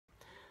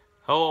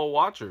Hello,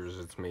 watchers.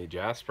 It's me,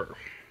 Jasper.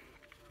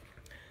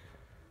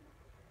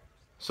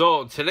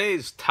 So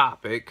today's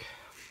topic,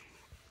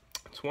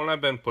 it's one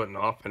I've been putting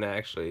off, and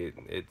actually,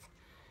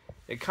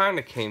 it kind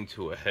of came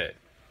to a head.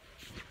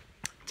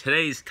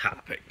 Today's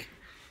topic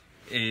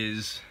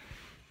is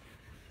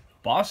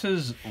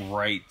bosses'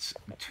 rights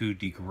to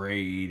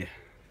degrade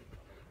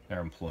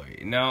their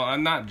employee. Now,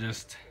 I'm not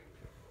just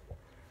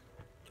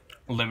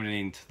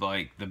limiting to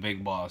like the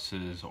big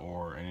bosses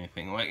or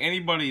anything. Like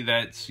anybody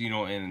that's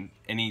in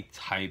any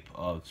type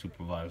of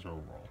supervisor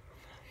role.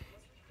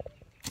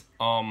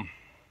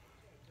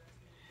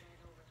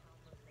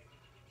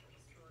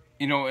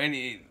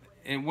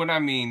 And when I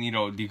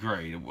mean,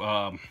 degrade,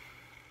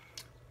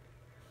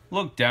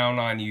 look down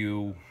on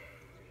you,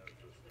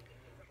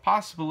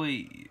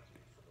 possibly,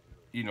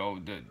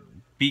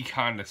 be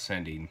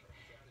condescending,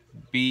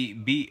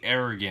 be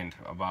arrogant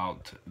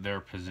about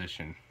their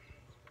position.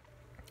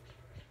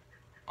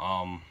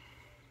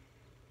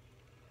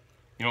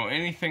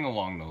 Anything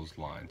along those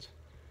lines.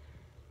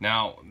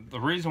 Now, the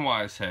reason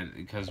why I said,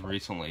 because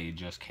recently it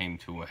just came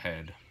to a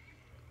head,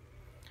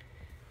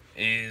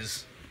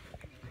 is,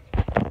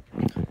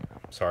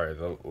 sorry,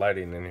 the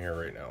lighting in here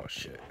right now is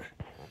shit.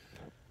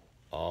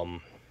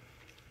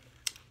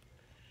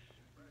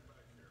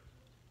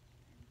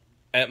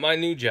 At my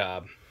new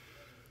job,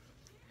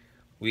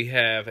 we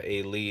have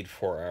a lead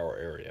for our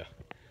area,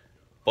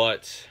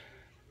 but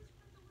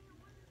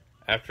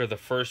after the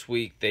first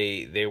week,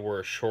 they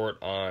were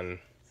short on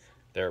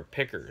their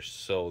pickers,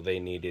 so they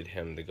needed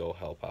him to go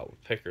help out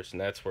with pickers, and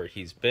that's where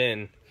he's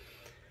been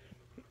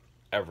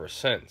ever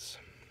since.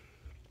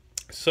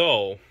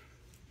 So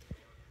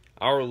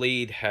our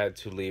lead had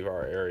to leave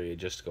our area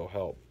just to go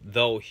help,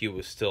 though he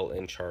was still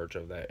in charge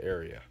of that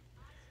area.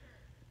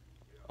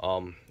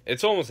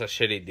 It's almost a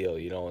shitty deal,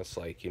 it's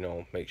like,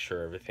 make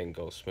sure everything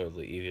goes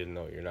smoothly, even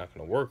though you're not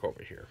going to work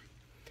over here.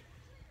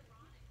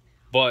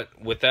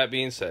 But with that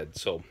being said,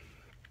 so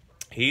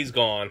he's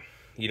gone.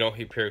 He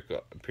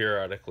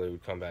periodically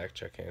would come back,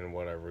 check in,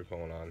 whatever's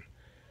going on.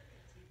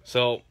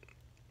 So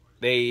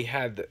they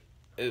had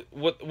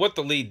what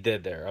the lead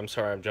did there. I'm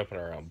sorry, I'm jumping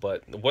around,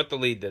 but what the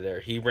lead did there,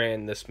 he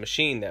ran this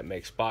machine that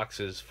makes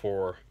boxes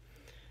for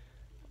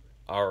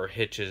our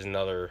hitches and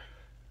other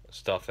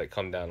stuff that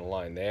come down the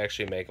line. They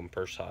actually make them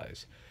per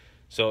size.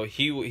 So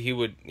he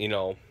would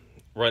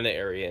run the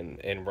area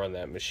and run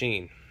that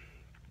machine,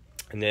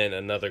 and then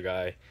another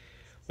guy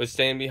would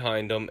stand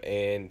behind them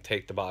and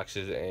take the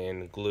boxes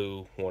and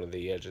glue one of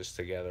the edges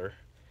together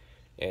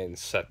and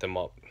set them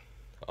up,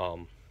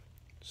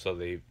 so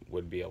they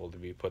would be able to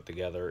be put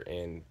together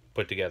in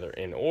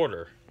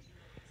order.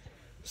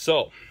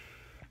 So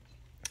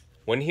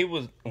when he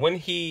was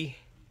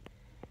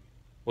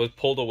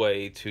pulled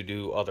away to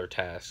do other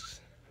tasks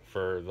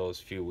for those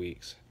few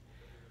weeks,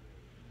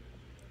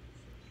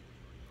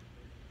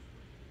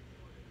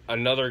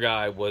 another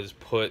guy was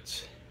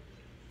put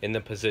in the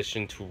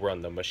position to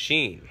run the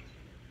machine.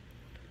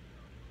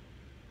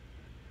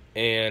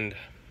 And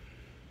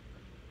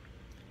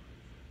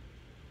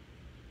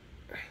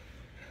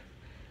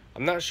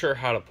I'm not sure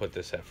how to put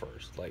this at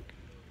first. Like,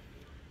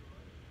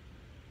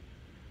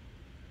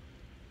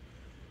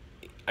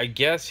 I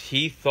guess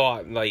he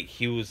thought like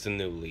he was the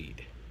new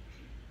lead,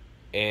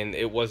 and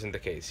it wasn't the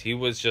case. He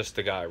was just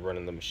the guy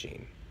running the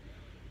machine.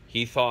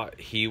 He thought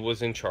he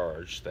was in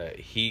charge, that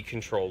he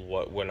controlled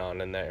what went on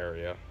in that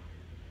area.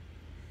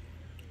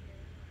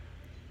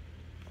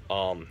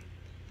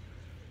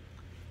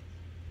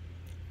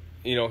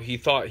 He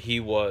thought he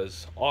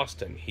was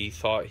Austin. He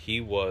thought he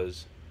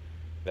was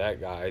that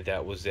guy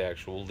that was the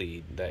actual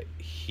lead, that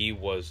he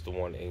was the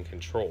one in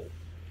control.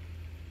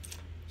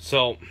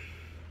 So,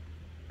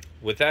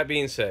 with that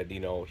being said, he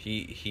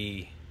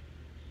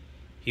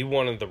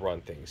wanted to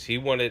run things. He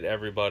wanted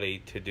everybody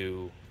to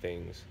do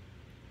things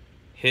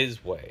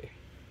his way.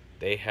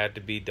 They had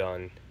to be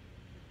done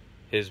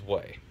his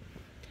way.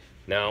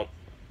 Now,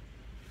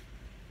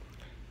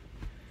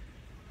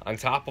 on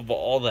top of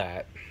all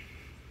that,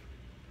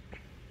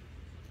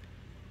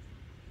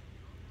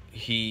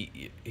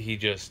 he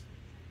just,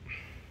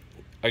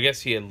 I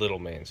guess he had little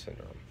man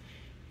syndrome.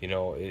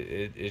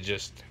 It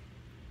just,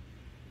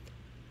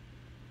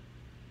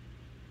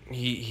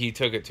 he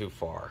took it too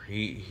far.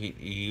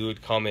 He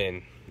would come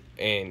in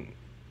and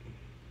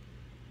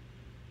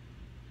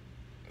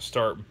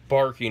start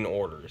barking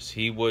orders.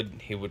 He would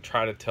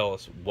try to tell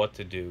us what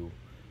to do,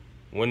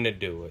 when to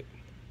do it.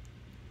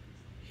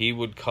 He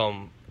would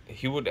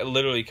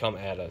literally come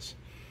at us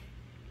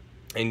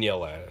and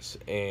yell at us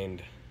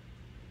and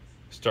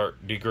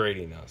start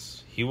degrading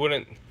us. He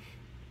wouldn't,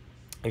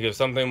 like, if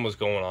something was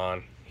going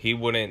on, he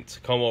wouldn't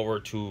come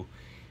over to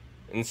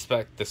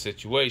inspect the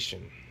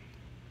situation.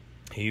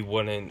 He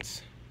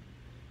wouldn't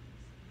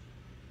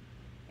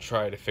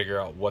try to figure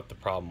out what the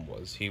problem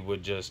was. He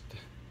would just,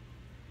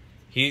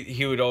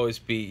 he would always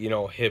be,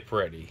 hip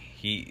ready.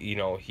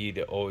 He'd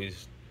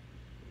always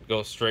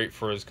go straight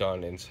for his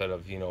gun instead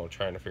of,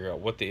 trying to figure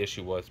out what the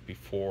issue was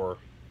before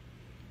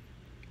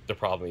the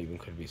problem even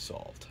could be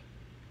solved.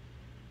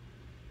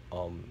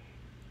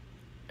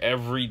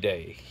 every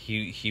day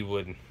he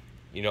would,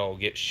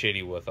 get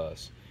shitty with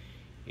us,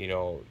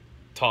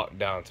 talk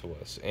down to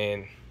us.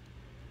 And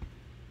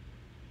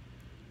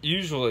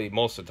usually,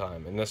 most of the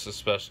time, and this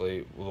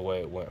especially the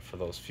way it went for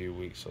those few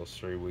weeks, those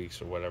 3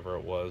 weeks or whatever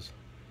it was,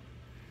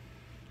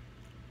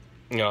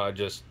 I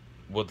just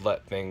would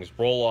let things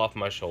roll off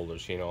my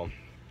shoulders,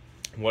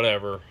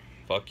 whatever,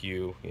 fuck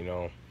you,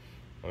 I'm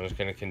just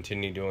going to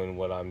continue doing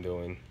what I'm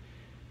doing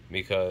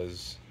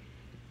because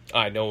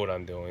I know what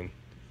I'm doing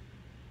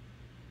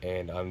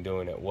and I'm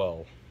doing it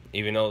well.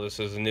 Even though this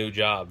is a new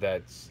job,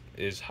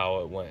 is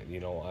how it went,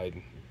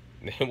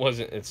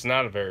 it's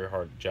not a very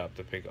hard job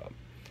to pick up.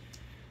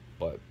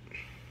 But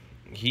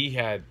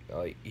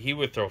he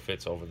would throw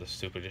fits over the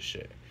stupidest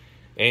shit.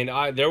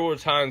 And there were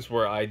times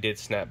where I did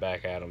snap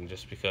back at him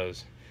just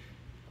because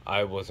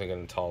I wasn't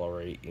going to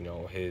tolerate,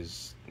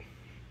 his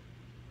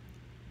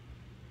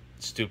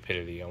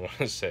stupidity, I want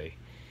to say.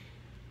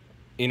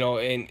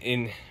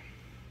 And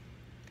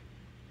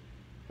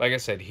like I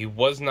said, he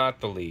was not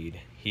the lead.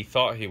 He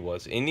thought he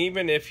was. And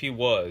even if he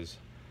was,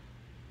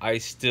 I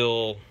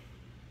still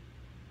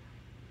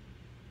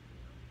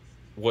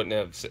wouldn't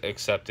have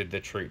accepted the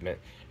treatment.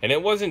 And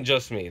it wasn't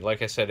just me.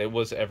 Like I said, it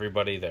was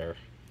everybody there.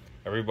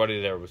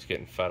 Everybody there was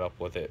getting fed up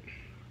with it.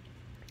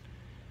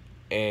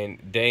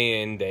 And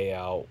day in, day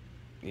out,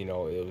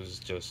 it was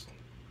just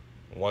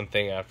one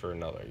thing after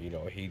another.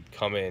 He'd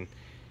come in.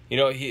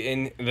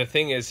 And the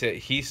thing is that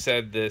he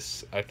said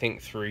this, I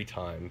think, 3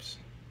 times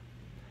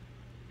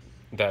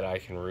that I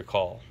can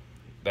recall.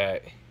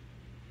 That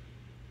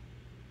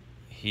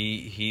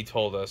he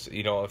told us,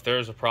 if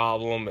there's a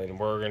problem and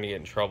we're going to get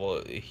in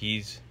trouble,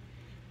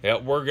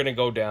 we're going to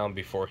go down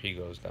before he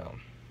goes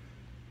down.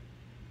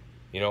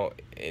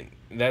 And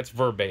that's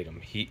verbatim.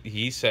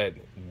 He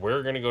said,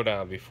 we're going to go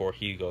down before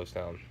he goes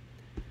down.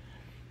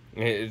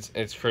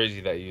 It's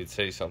crazy that you'd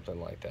say something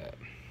like that.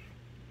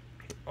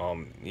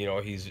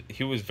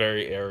 He was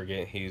very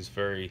arrogant. He's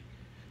very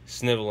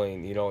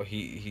sniveling.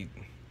 He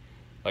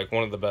like,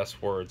 one of the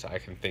best words I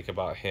can think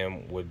about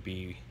him would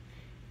be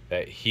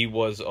that he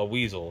was a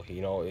weasel.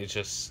 It's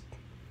just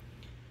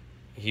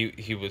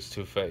he was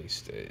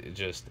two-faced.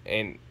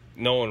 And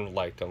no one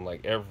liked him.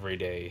 Like, every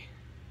day,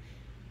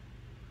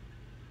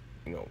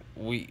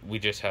 we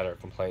just had our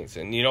complaints.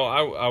 And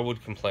I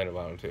would complain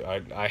about him too.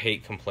 I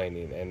hate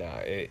complaining, and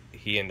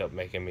he ended up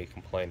making me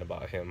complain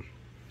about him.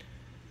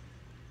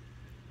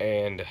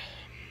 And I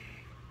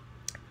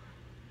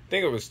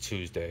think it was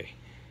Tuesday.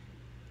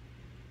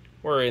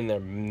 We're in there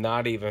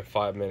not even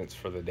 5 minutes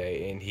for the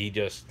day, and he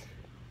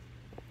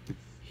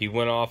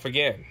went off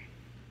again,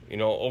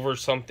 over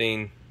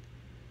something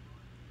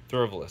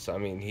frivolous. I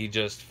mean, he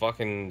just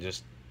fucking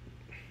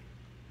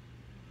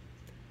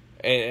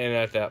and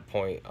at that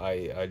point,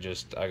 I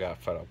got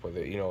fed up with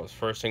it. It was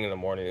first thing in the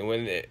morning,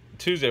 and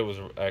Tuesday was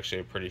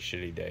actually a pretty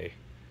shitty day.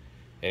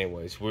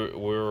 Anyways, we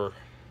were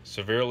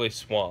severely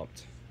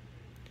swamped,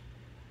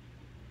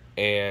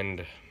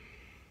 and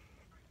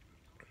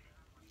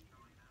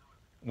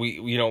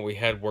we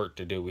had work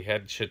to do. We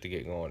had shit to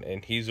get going,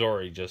 and he's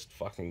already just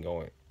fucking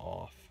going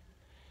off.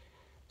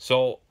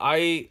 So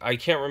I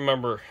can't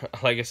remember.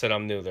 Like I said,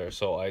 I'm new there,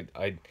 so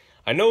I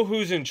know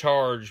who's in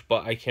charge,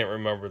 but I can't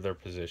remember their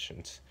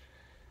positions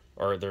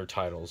or their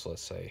titles,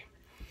 let's say.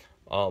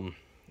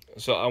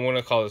 So I want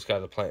to call this guy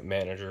the plant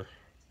manager,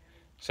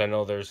 so I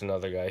know there's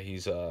another guy.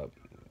 He's a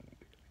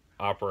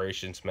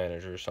operations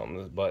manager or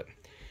something. But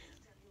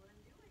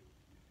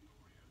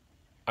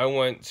I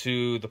went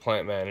to the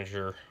plant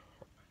manager,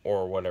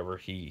 or whatever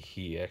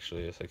he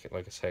actually is.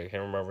 Like I say, I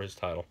can't remember his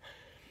title.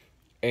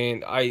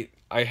 And I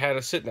had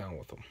a sit down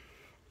with him.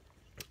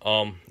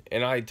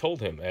 And I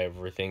told him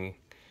everything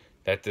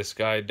that this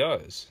guy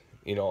does.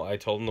 I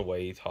told him the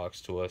way he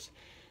talks to us.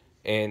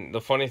 And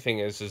the funny thing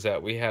is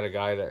that we had a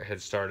guy that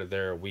had started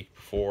there a week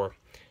before,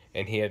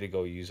 and he had to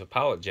go use a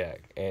pallet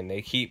jack. And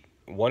they keep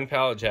one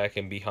pallet jack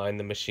in behind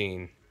the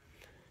machine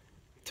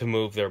to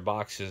move their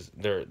boxes,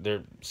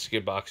 their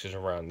skid boxes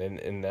around.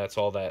 And that's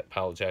all that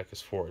pallet jack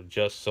is for,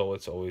 just so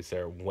it's always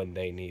there when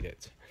they need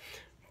it.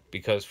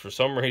 Because for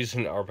some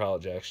reason, our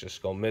pallet jacks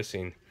just go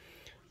missing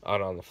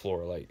out on the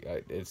floor. Like,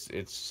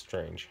 it's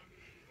strange.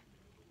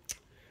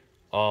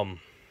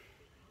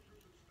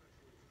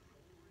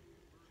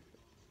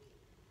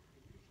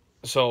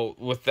 So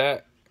with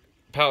that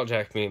pallet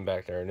jack being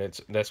back there,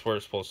 and that's where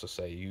it's supposed to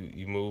say.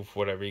 You move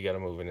whatever you got to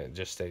move, and it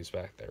just stays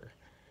back there.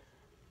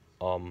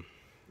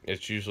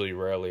 It's usually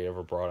rarely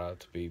ever brought out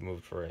to be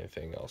moved for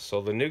anything else.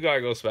 So the new guy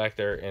goes back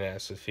there and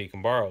asks if he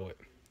can borrow it,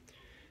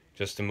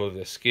 just to move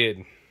the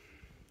skid.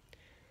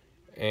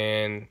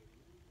 And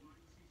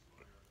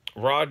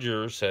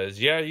Roger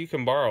says, "Yeah, you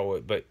can borrow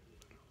it, but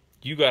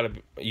you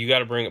gotta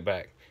bring it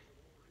back.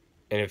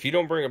 And if you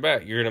don't bring it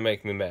back, you're gonna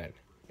make me mad.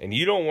 And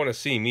you don't want to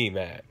see me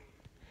mad."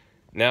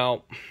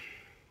 Now,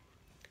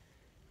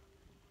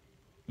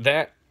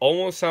 that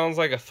almost sounds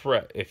like a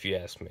threat, if you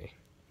ask me.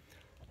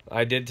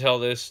 I did tell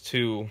this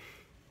to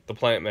the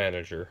plant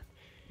manager.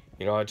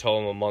 I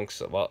told him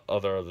amongst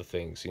other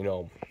things,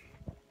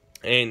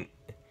 And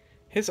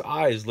his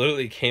eyes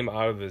literally came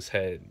out of his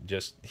head.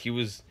 Just, he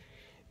was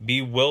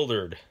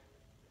bewildered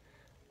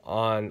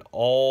on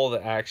all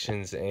the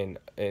actions and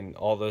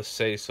all the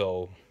say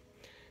so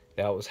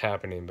that was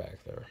happening back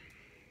there.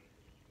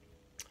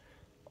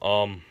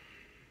 Um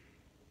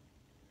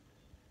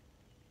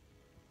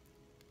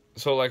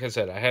so like I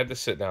said, I had to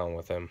sit down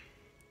with him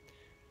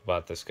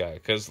about this guy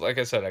cuz like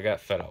I said, I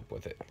got fed up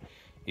with it.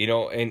 You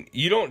know, and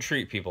you don't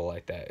treat people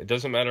like that. It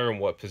doesn't matter in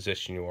what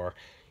position you are.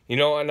 You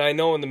know, and I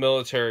know in the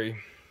military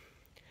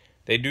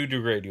they do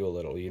degrade you a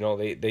little. You know,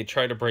 they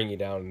try to bring you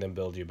down and then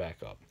build you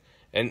back up.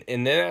 And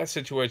then that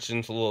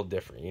situation's a little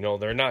different. You know,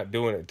 they're not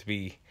doing it to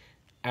be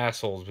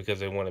assholes because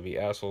they want to be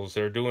assholes.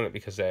 They're doing it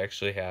because they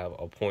actually have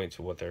a point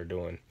to what they're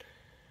doing.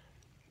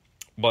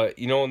 But,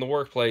 you know, in the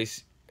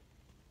workplace,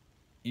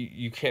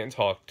 you can't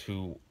talk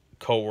to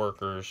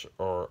coworkers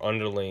or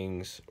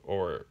underlings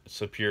or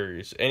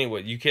superiors.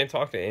 Anyway, you can't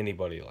talk to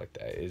anybody like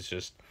that. It's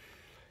just,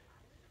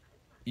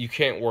 you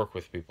can't work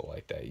with people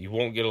like that. You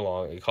won't get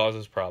along. It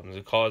causes problems.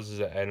 It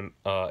causes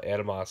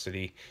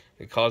animosity.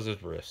 It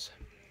causes rifts.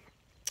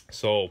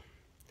 So,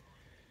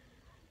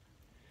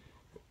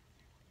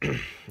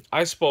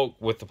 I spoke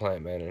with the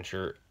plant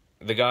manager.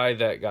 The guy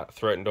that got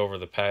threatened over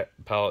the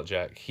pallet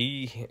jack,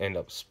 he ended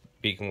up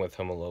speaking with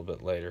him a little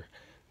bit later.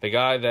 The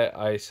guy that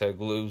I said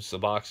glues the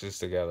boxes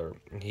together,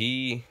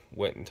 he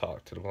went and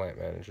talked to the plant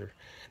manager.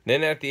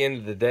 Then at the end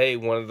of the day,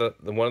 one of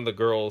the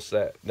girls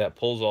that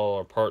pulls all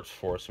our parts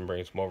for us and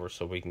brings them over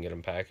so we can get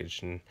them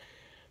packaged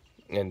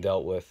and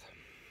dealt with.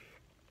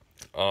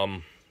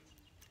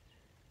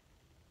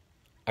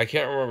 I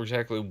can't remember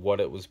exactly what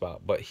it was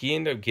about, but he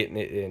ended up getting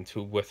it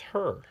into with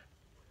her.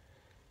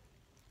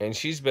 And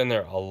she's been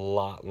there a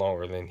lot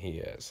longer than he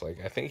is. Like,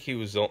 I think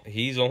he's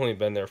only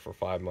been there for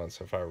 5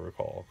 months, if I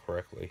recall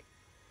correctly.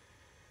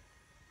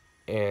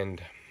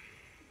 And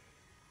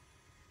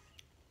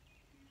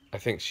I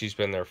think she's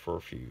been there for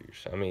a few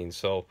years. I mean,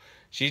 so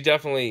she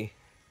definitely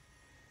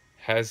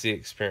has the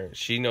experience.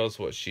 She knows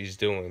what she's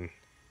doing.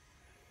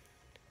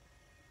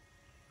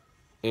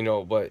 You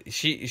know, but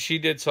she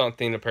did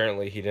something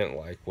apparently he didn't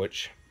like,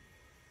 which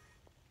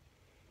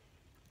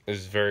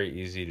is very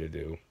easy to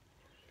do.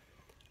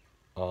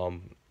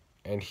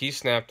 And he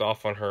snapped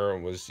off on her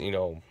and was, you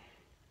know,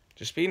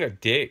 just being a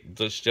dick,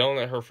 just yelling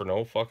at her for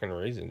no fucking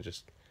reason,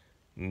 just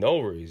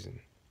no reason.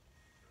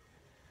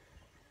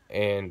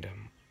 And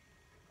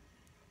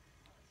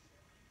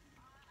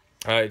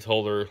I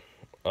told her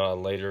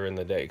later in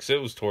the day, because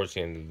it was towards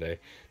the end of the day,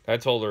 I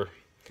told her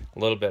a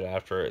little bit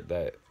after it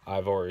that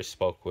I've already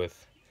spoke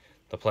with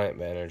the plant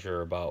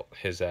manager about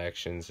his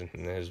actions and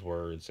his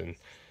words, and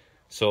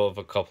so have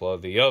a couple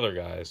of the other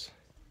guys,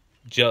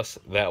 just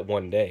that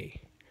one day.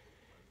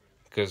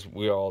 Because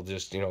we all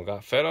just, you know,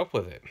 got fed up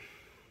with it.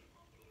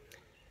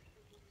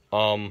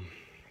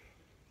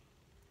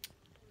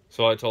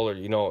 So I told her,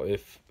 you know,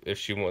 if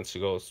she wants to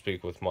go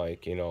speak with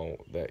Mike, you know,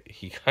 that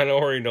he kind of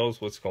already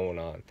knows what's going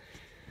on.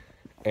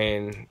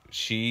 And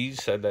she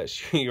said that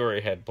she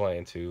already had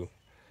planned to.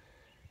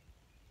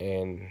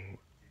 And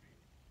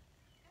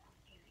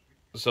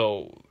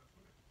so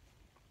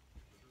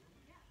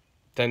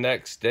the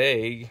next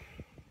day,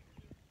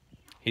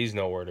 he's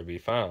nowhere to be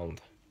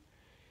found.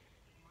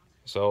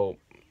 So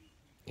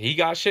he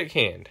got shit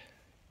canned.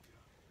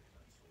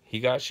 He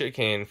got shit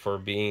canned for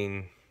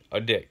being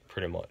a dick,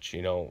 pretty much.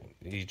 You know,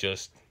 you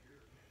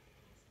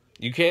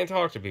can't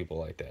talk to people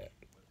like that.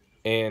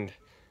 And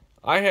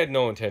I had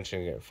no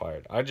intention of getting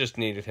fired. I just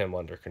needed him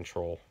under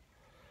control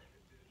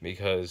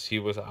because he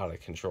was out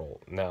of control.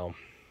 Now,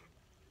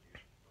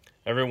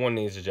 everyone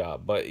needs a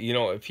job, but you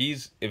know, if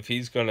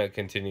he's gonna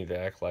continue to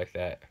act like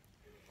that,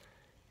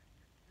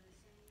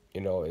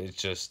 you know, it's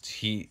just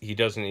he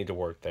doesn't need to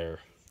work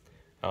there.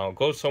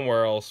 Go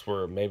somewhere else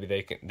where maybe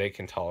they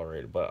can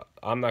tolerate it, but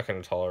I'm not going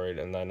to tolerate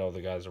it, and I know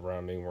the guys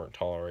around me weren't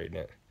tolerating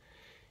it.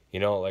 You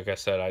know, like I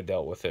said, I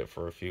dealt with it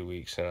for a few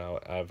weeks, and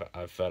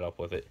I've fed up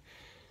with it.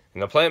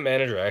 And the plant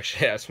manager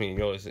actually asked me,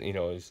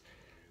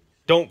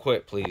 don't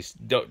quit, please.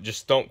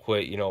 Don't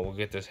quit. You know, we'll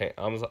get this.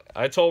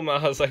 I told him,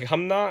 I was like,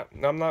 I'm not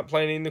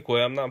planning to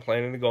quit. I'm not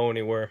planning to go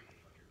anywhere.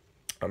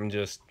 I'm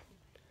just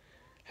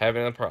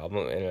having a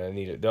problem, and I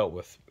need it dealt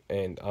with,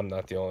 and I'm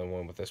not the only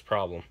one with this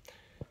problem.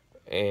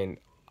 And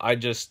I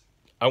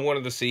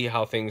wanted to see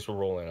how things were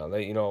rolling out.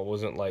 You know, it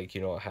wasn't like, you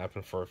know, it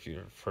happened for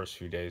first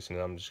few days and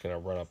I'm just going to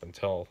run up and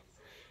tell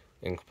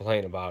and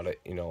complain about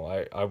it. You know,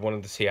 I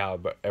wanted to see how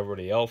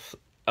everybody else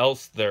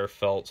there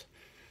felt,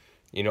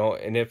 you know,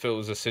 and if it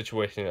was a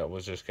situation that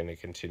was just going to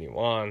continue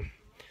on,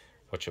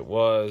 which it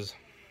was,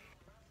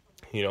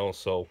 you know,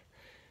 so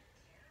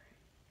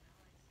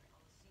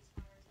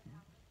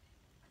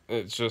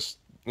it's just,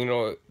 you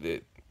know,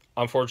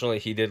 unfortunately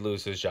he did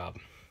lose his job,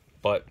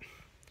 but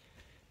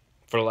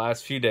for the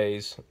last few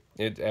days,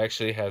 it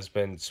actually has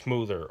been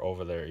smoother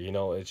over there. You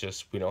know, it's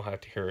just, we don't have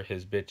to hear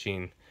his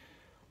bitching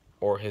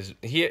or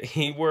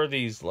he wore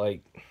these, like,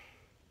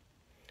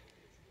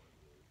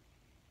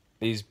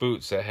 these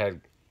boots that had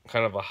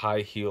kind of a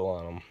high heel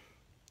on them.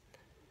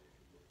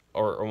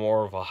 Or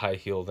more of a high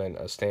heel than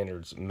a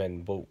standard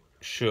men boot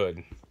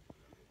should.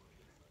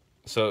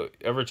 So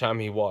every time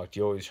he walked,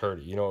 you always heard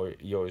it.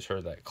 You always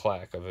heard that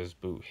clack of his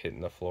boot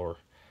hitting the floor.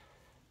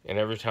 And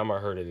every time I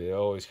heard it, it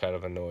always kind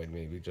of annoyed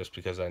me, just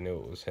because I knew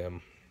it was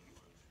him.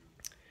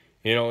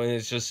 And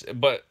it's just,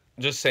 but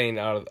just saying,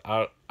 out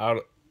of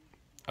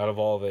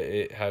all of it,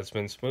 it has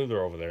been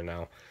smoother over there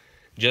now.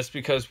 Just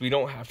because we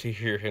don't have to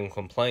hear him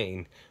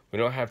complain, we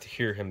don't have to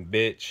hear him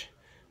bitch,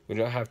 we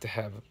don't have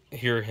to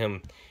hear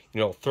him,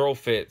 throw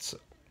fits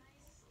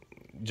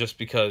just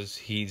because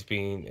he's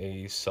being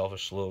a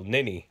selfish little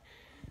ninny.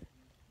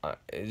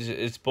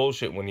 It's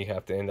bullshit when you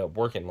have to end up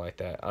working like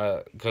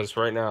that. Because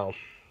right now,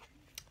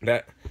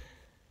 that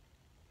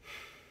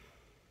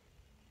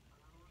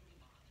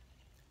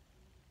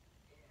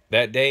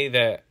that day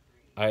that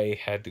I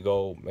had to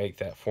go make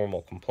that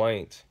formal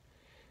complaint,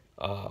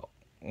 uh,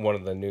 one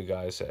of the new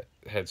guys that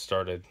had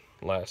started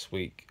last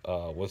week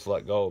was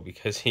let go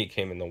because he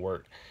came into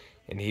work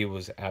and he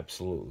was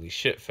absolutely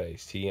shit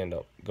faced. He ended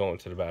up going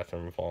to the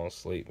bathroom and falling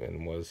asleep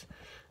and was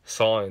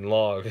sawing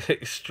logs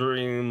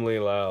extremely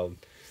loud.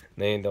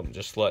 They ended up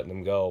just letting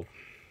him go.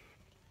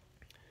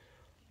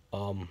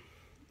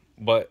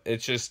 But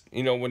it's just,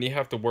 when you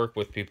have to work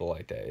with people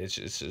like that,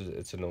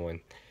 it's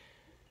annoying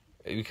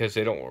because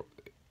they don't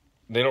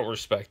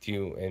respect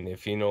you, and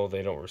if they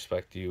don't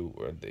respect you,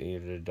 or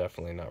they're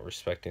definitely not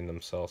respecting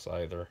themselves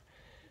either.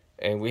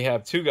 And we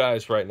have two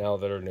guys right now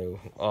that are new.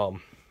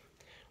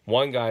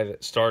 One guy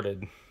that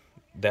started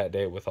that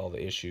day with all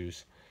the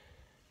issues.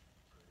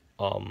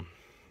 Um,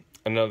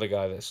 Another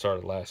guy that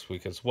started last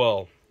week as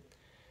well.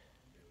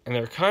 And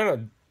they're kind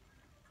of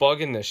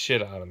bugging the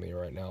shit out of me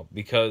right now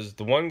because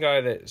the one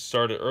guy that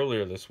started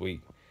earlier this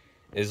week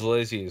is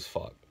lazy as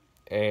fuck.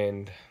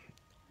 And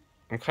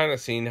I'm kind of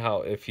seeing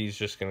how if he's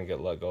just going to get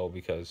let go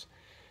because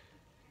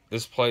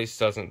this place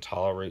doesn't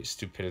tolerate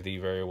stupidity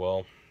very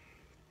well.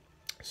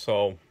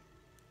 So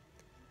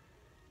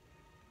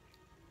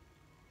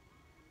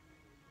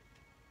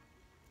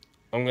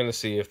I'm going to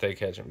see if they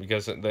catch him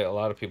because a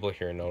lot of people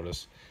here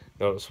notice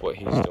what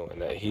he's doing.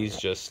 That he's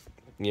just,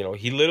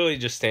 he literally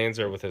just stands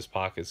there with his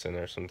pockets in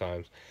there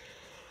sometimes.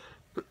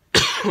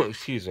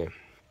 Excuse me.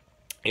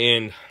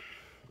 And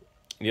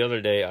the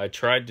other day I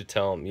tried to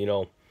tell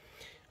him,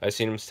 I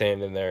seen him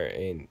standing there,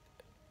 and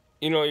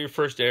your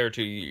first day or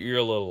two, you're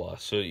a little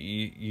lost, so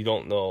you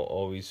don't know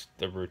always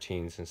the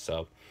routines and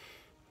stuff.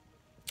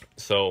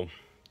 So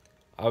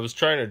I was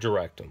trying to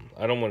direct him.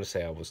 I don't want to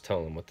say I was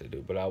telling him what to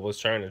do, but I was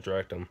trying to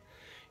direct him.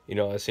 I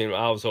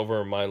was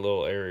over in my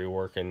little area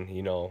working,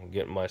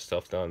 getting my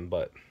stuff done,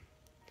 but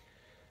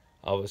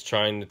I was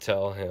trying to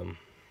tell him,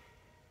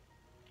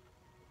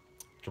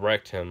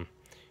 direct him,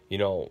 you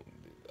know,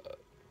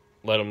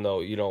 let him know,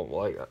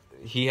 like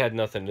he had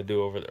nothing to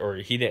do or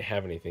he didn't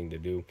have anything to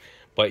do,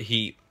 but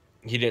he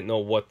didn't know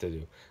what to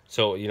do.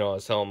 So, I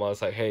was telling him, I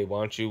was like, hey,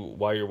 why don't you,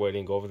 while you're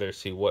waiting, go over there,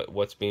 see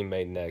what's being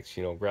made next,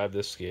 grab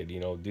this skid,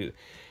 do,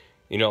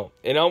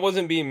 and I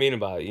wasn't being mean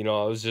about it,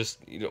 I was just,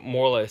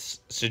 more or less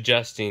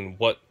suggesting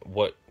what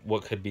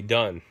could be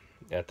done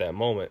at that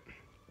moment.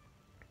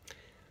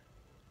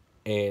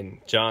 And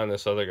John,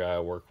 this other guy I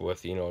work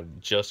with,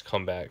 just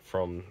come back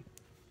from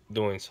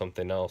doing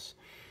something else.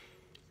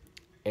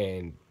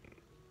 And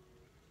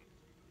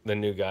the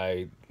new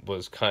guy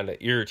was kind of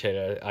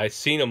irritated. I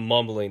seen him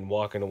mumbling,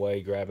 walking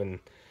away, grabbing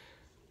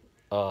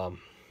a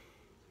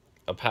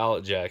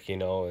pallet jack,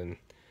 and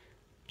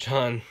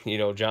John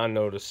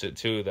noticed it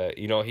too, that,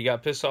 he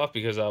got pissed off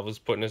because I was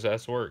putting his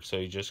ass to work, so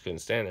he just couldn't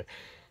stand there.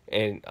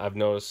 And I've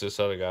noticed this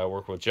other guy I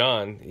work with,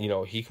 John,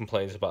 he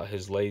complains about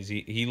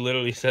he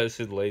literally says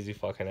his lazy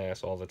fucking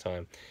ass all the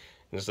time.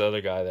 And this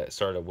other guy that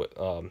started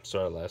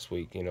last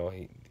week,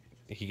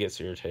 he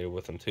gets irritated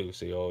with him too,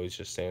 so he always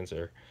just stands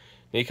there.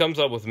 And he comes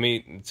up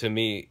to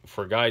me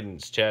for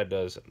guidance, Chad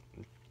does,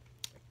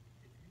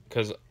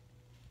 because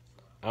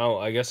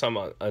I guess I'm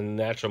a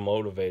natural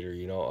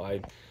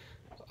motivator,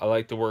 I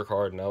like to work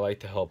hard and I like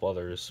to help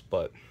others,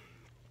 but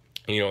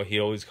he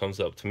always comes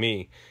up to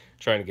me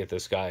trying to get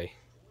this guy,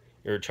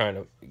 or trying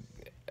to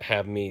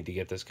have me to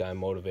get this guy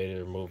motivated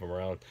or move him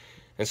around.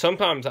 And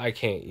sometimes I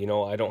can't,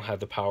 I don't have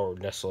the power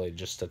necessarily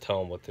just to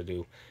tell him what to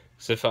do.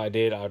 So if I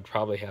did, I'd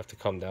probably have to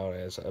come down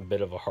as a bit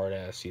of a hard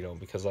ass,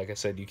 because like I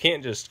said, you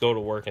can't just go to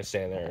work and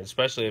stand there,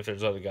 especially if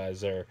there's other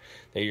guys there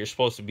that you're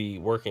supposed to be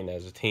working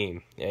as a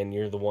team, and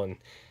you're the one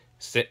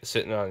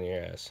sitting on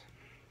your ass,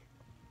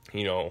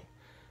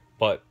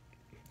 But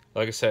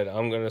like I said,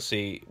 I'm going to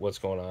see what's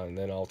going on, and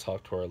then I'll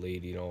talk to our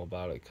lead,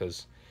 about it,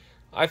 because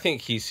I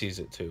think he sees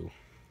it too.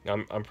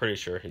 I'm pretty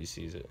sure he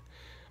sees it.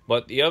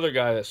 But the other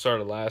guy that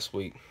started last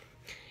week,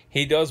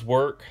 he does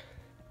work,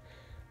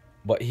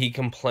 but he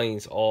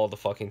complains all the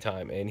fucking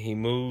time, and he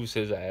moves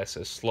his ass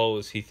as slow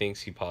as he thinks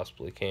he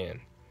possibly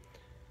can.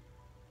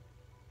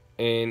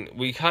 And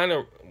we kind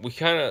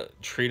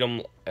of treat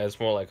him as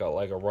more like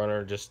a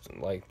runner, just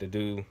like to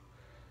do,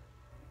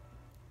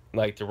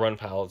 like to run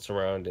pallets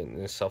around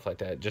and stuff like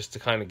that, just to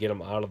kind of get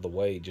him out of the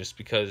way, just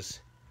because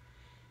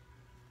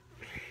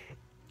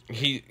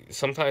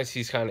sometimes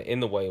he's kind of in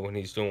the way when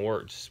he's doing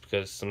work, just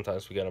because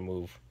sometimes we got to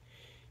move,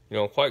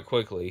 quite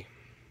quickly.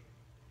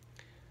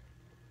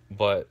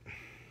 but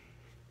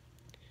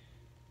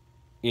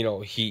you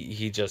know,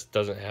 he just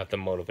doesn't have the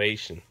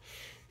motivation.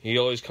 He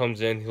always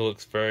comes in, he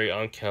looks very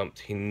unkempt.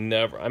 He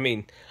never, I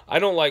mean, I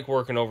don't like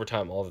working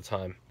overtime all the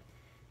time,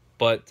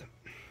 but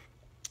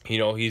you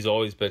know, he's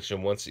always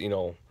bitching. Once, you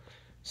know,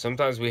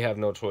 sometimes we have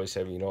no choice.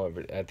 You know,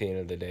 at the end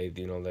of the day,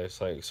 you know,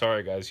 there's like,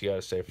 sorry guys, you got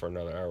to stay for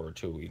another hour or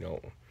two. You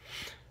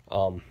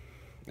know,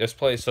 this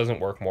place doesn't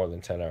work more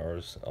than 10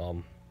 hours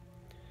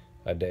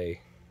a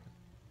day.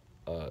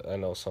 I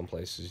know some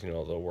places, you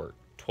know, they'll work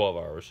 12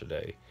 hours a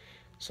day,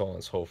 so on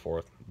and so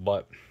forth.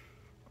 But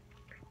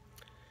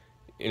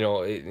you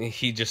know,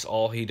 he just,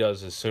 all he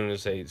does as soon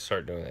as they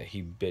start doing that,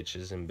 he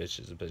bitches and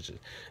bitches and bitches,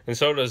 and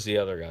so does the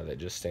other guy that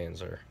just stands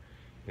there.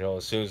 You know,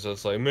 as soon as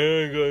it's like,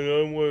 man, I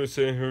don't want to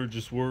sit here and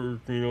just work.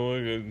 You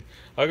know,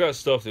 I got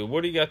stuff to.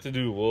 What do you got to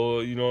do?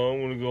 Well, you know, I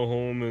want to go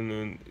home, and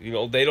then, you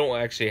know, they don't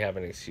actually have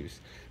an excuse.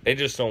 They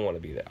just don't want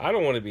to be there. I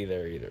don't want to be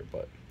there either.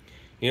 But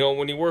you know,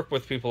 when you work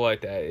with people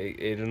like that,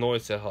 it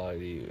annoys the hell out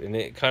of you, and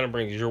it kind of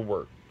brings your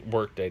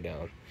work day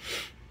down.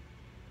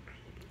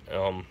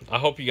 I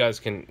hope you guys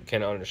can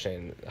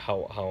understand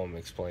how I'm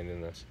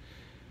explaining this,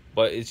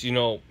 but it's, you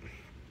know,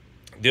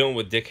 dealing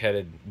with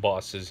dickheaded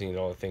bosses, you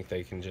know, think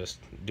they can just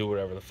do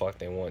whatever the fuck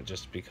they want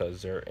just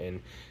because they're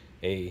in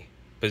a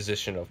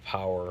position of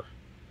power,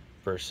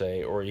 per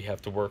se, or you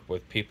have to work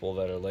with people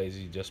that are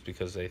lazy just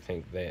because they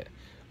think that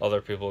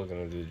other people are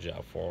going to do the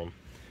job for them.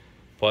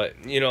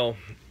 But, you know,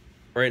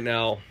 right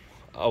now,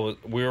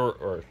 we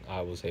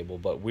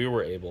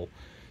were able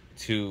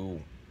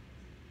to,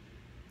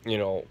 you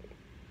know,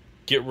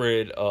 get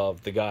rid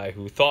of the guy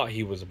who thought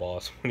he was a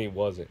boss when he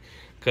wasn't.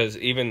 Because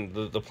even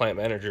the plant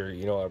manager,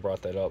 you know, I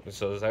brought that up, and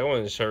so I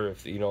wasn't sure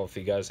if, you know, if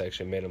you guys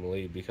actually made him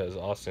lead because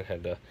Austin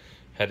had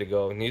to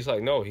go, and he's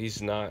like, no,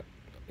 he's not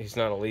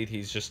a lead.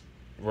 He's just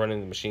running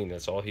the machine.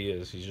 That's all he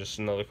is. He's just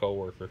another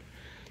coworker.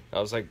 I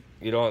was like,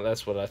 you know,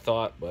 that's what I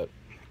thought, but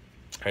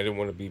I didn't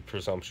want to be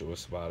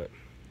presumptuous about it.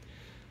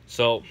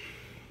 So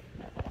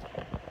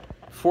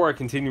before I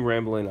continue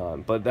rambling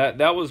on, but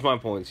that was my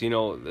points. You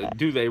know,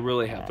 do they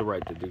really have the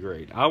right to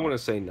degrade? I want to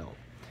say no.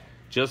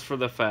 Just for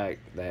the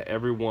fact that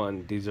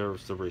everyone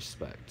deserves the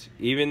respect.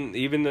 Even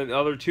the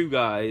other two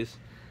guys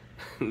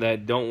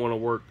that don't want to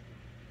work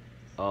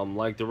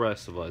like the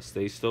rest of us,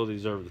 they still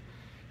deserve,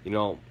 you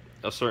know,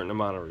 a certain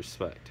amount of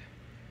respect.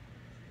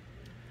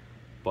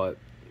 But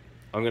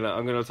I'm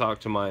gonna talk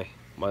to my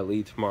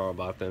lead tomorrow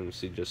about them,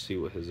 see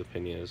what his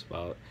opinion is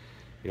about it.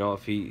 You know,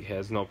 if he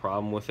has no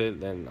problem with it,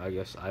 then I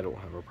guess I don't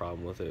have a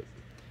problem with it.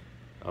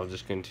 I'll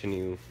just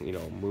continue, you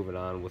know, moving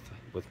on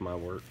with my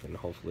work, and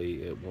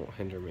hopefully it won't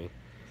hinder me.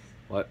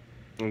 But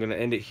I'm going to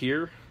end it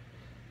here.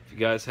 If you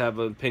guys have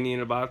an opinion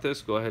about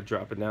this, go ahead,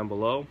 drop it down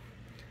below.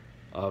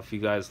 If you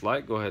guys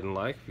like, go ahead and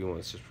like. If you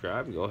want to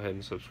subscribe, go ahead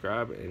and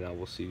subscribe, and I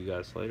will see you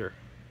guys later.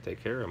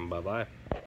 Take care, and bye-bye.